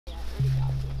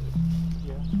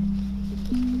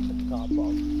My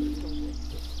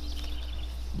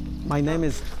name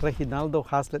is Reginaldo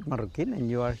Haslett-Marroquín,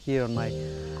 and you are here on my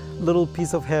little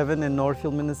piece of heaven in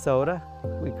Northfield, Minnesota.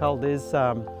 We call this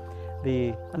an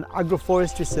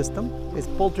agroforestry system. It's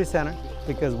poultry center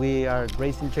because we are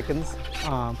raising chickens.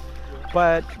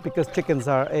 But because chickens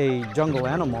are a jungle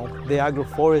animal, the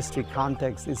agroforestry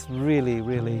context is really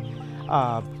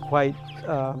quite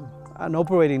an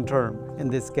operating term in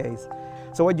this case.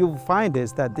 So what you'll find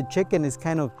is that the chicken is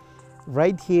kind of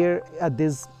right here at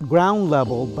this ground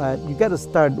level, but you got to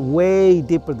start way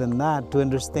deeper than that to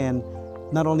understand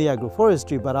not only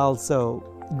agroforestry, but also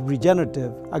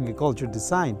regenerative agriculture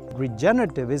design.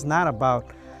 Regenerative is not about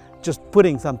just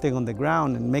putting something on the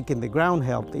ground and making the ground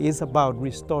healthy. It's about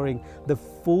restoring the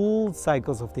full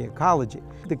cycles of the ecology.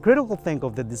 The critical thing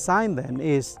of the design then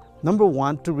is, number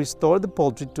one, to restore the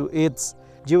poultry to its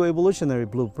geoevolutionary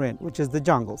blueprint, which is the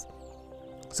jungles.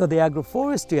 So the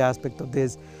agroforestry aspect of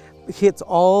this hits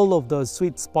all of those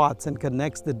sweet spots and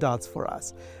connects the dots for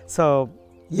us. So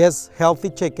yes,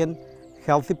 healthy chicken,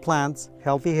 healthy plants,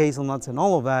 healthy hazelnuts, and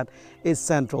all of that is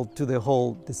central to the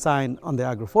whole design on the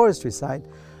agroforestry side.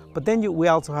 But then we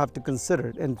also have to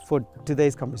consider, and for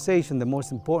today's conversation, the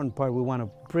most important part we want to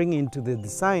bring into the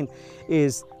design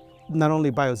is not only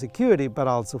biosecurity, but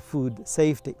also food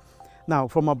safety. Now,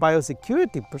 from a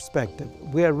biosecurity perspective,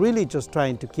 we are really just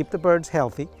trying to keep the birds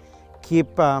healthy, keep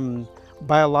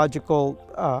biological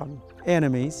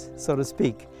enemies, so to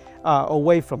speak,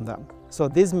 away from them. So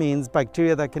this means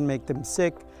bacteria that can make them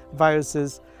sick,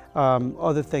 viruses,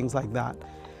 other things like that.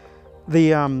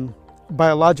 The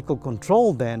biological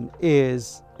control then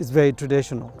is very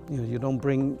traditional. You don't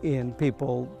bring in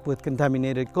people with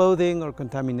contaminated clothing or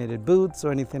contaminated boots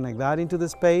or anything like that into the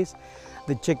space.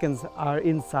 The chickens are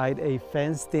inside a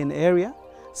fenced-in area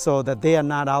so that they are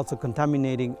not also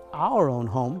contaminating our own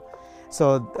home,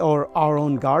 or our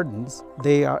own gardens.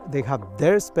 They have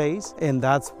their space, and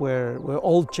that's where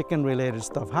all chicken-related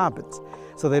stuff happens.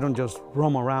 So they don't just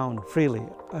roam around freely,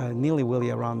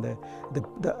 nilly-willy around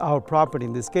our property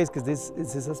in this case, because this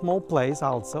is a small place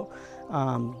also.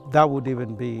 That would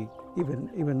even be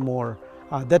even more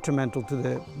detrimental to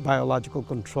the biological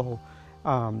control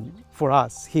for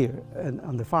us here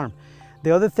on the farm.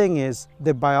 The other thing is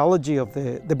the biology of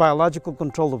the biological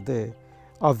control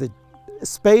of the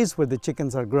space where the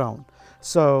chickens are grown.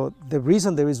 So the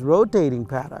reason there is rotating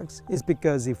paddocks is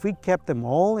because if we kept them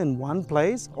all in one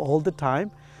place all the time,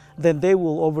 then they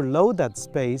will overload that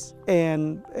space,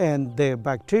 and the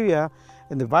bacteria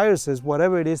and the viruses,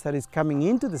 whatever it is that is coming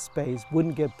into the space,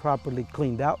 wouldn't get properly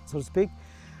cleaned out, so to speak.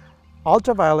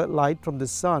 Ultraviolet light from the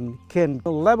sun can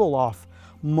level off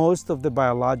most of the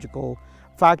biological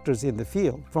factors in the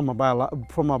field from a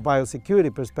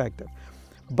biosecurity perspective.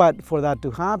 But for that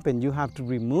to happen, you have to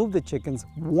remove the chickens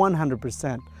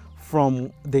 100%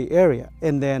 from the area,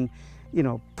 and then,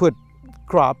 put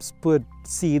crops, put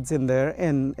seeds in there,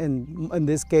 and in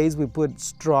this case, we put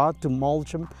straw to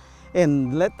mulch them,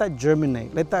 and let that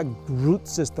germinate, let that root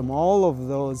system, all of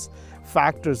those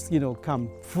factors, come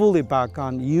fully back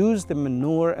on. Use the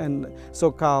manure and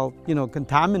so-called,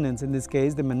 contaminants, in this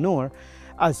case, the manure,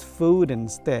 as food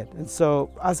instead. And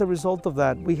so as a result of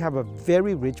that, we have a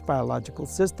very rich biological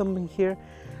system in here.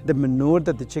 The manure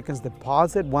that the chickens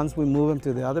deposit once we move them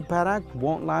to the other paddock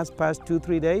won't last past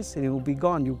 2-3 days, and it will be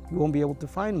gone. You won't be able to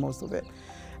find most of it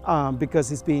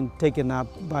because it's being taken up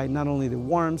by not only the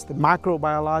worms, the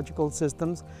macrobiological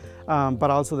systems,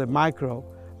 but also the micro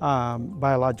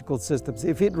biological systems.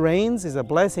 If it rains, it's a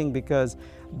blessing because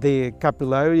the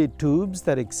capillary tubes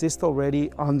that exist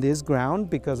already on this ground,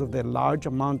 because of the large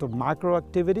amount of macro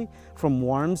activity from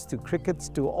worms to crickets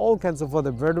to all kinds of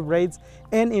other vertebrates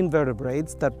and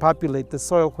invertebrates that populate the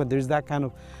soil when there's that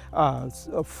kind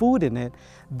of food in it,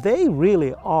 they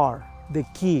really are the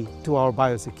key to our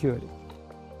biosecurity.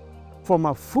 From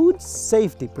a food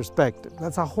safety perspective,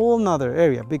 that's a whole nother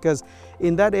area, because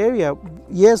in that area,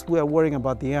 yes, we are worrying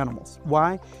about the animals.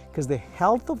 Why? Because the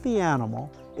health of the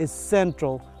animal is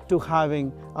central to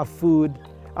having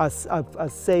a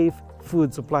safe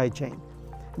food supply chain.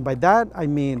 And by that, I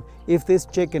mean, if this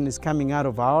chicken is coming out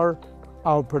of our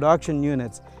production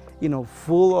units,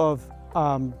 full of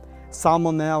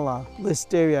salmonella,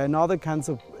 listeria, and other kinds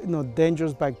of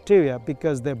dangerous bacteria,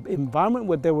 because the environment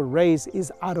where they were raised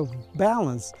is out of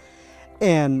balance,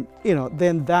 and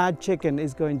then that chicken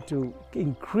is going to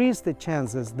increase the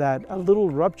chances that a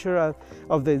little rupture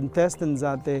of the intestines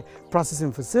at the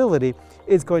processing facility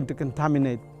is going to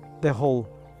contaminate the whole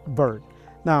bird.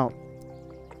 Now,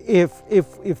 if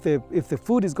the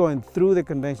food is going through the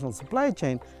conventional supply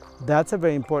chain, that's a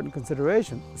very important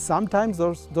consideration. Sometimes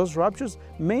those ruptures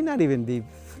may not even be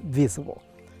visible.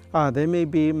 They may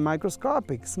be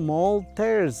microscopic, small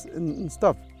tears and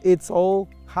stuff. It's all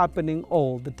happening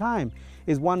all the time.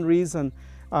 Is one reason,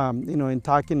 in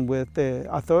talking with the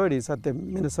authorities at the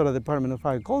Minnesota Department of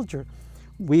Agriculture,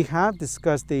 we have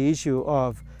discussed the issue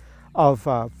of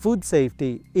food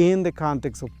safety in the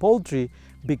context of poultry,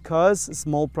 because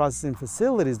small processing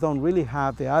facilities don't really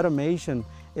have the automation,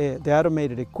 the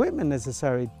automated equipment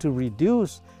necessary to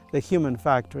reduce the human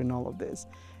factor in all of this.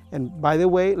 And by the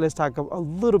way, let's talk a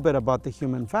little bit about the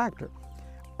human factor.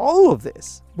 All of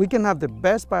this, we can have the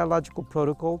best biological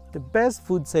protocol, the best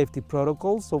food safety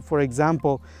protocol. So for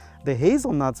example, the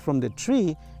hazelnuts from the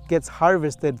tree gets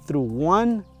harvested through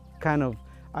one kind of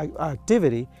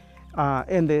activity,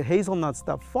 and the hazelnuts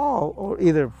that fall, or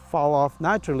either fall off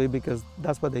naturally because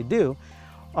that's what they do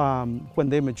when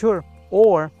they mature,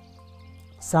 or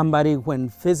somebody when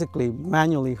physically,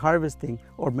 manually harvesting,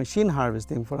 or machine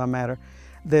harvesting for that matter,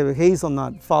 the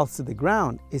hazelnut falls to the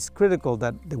ground. It's critical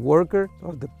that the worker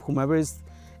or whomever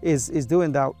is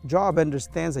doing that job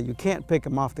understands that you can't pick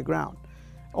them off the ground,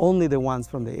 only the ones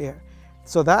from the air.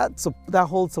 So that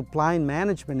whole supply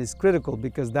management is critical,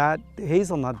 because that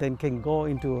hazelnut then can go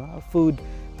into a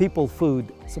people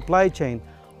food supply chain,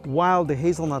 while the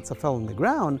hazelnuts that fell on the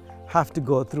ground have to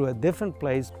go through a different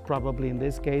place. Probably in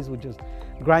this case, we just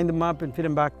grind them up and feed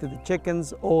them back to the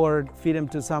chickens, or feed them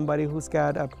to somebody who's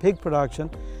got a pig production,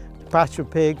 pasture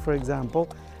pig, for example.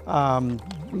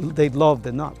 They love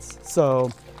the nuts. So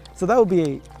that would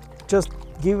be just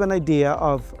give an idea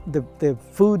of the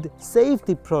food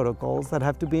safety protocols that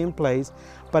have to be in place.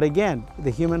 But again,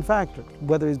 the human factor,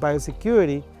 whether it's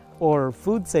biosecurity or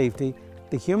food safety,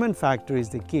 the human factor is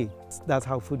the key. That's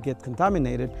how food gets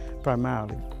contaminated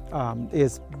primarily,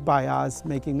 is by us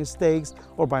making mistakes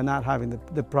or by not having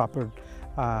the proper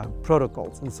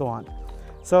protocols and so on.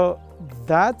 So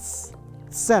that's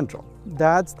central.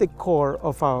 That's the core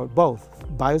of our both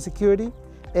biosecurity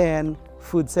and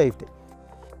food safety.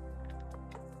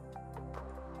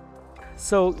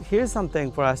 So here's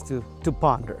something for us to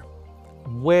ponder.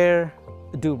 Where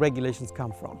do regulations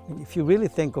come from? If you really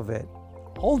think of it,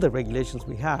 all the regulations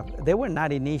we have, they were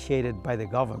not initiated by the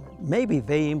government. Maybe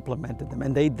they implemented them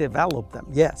and they developed them,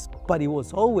 yes, but it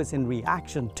was always in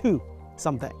reaction to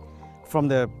something. From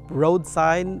the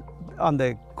roadside on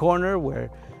the corner where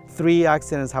 3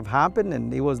 accidents have happened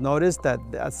and it was noticed that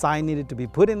a sign needed to be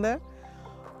put in there,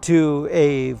 to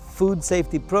a food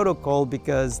safety protocol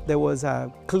because there was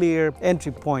a clear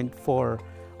entry point for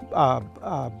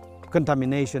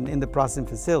contamination in the processing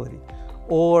facility,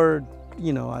 or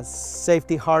a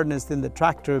safety harness in the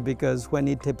tractor because when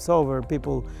it tips over,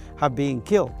 people have been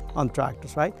killed on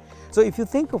tractors, right? So if you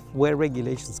think of where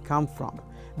regulations come from,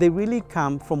 they really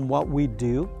come from what we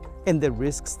do and the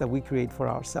risks that we create for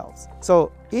ourselves.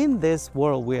 So in this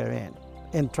world we are in,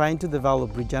 and trying to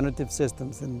develop regenerative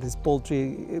systems, and this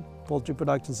poultry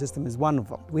production system is one of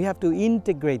them. We have to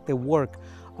integrate the work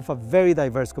of a very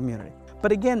diverse community.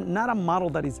 But again, not a model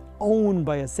that is owned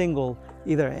by a single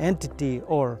either entity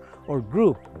or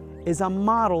group. It's a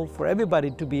model for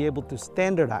everybody to be able to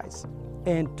standardize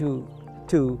and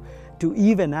to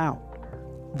even out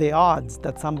the odds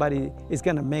that somebody is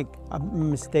going to make a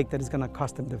mistake that is going to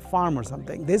cost them the farm or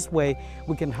something. This way,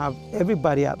 we can have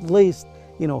everybody at least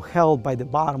held by the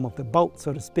bottom of the boat,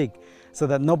 so to speak, so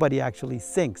that nobody actually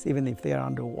sinks, even if they are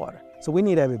underwater. So we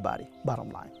need everybody, bottom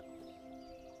line.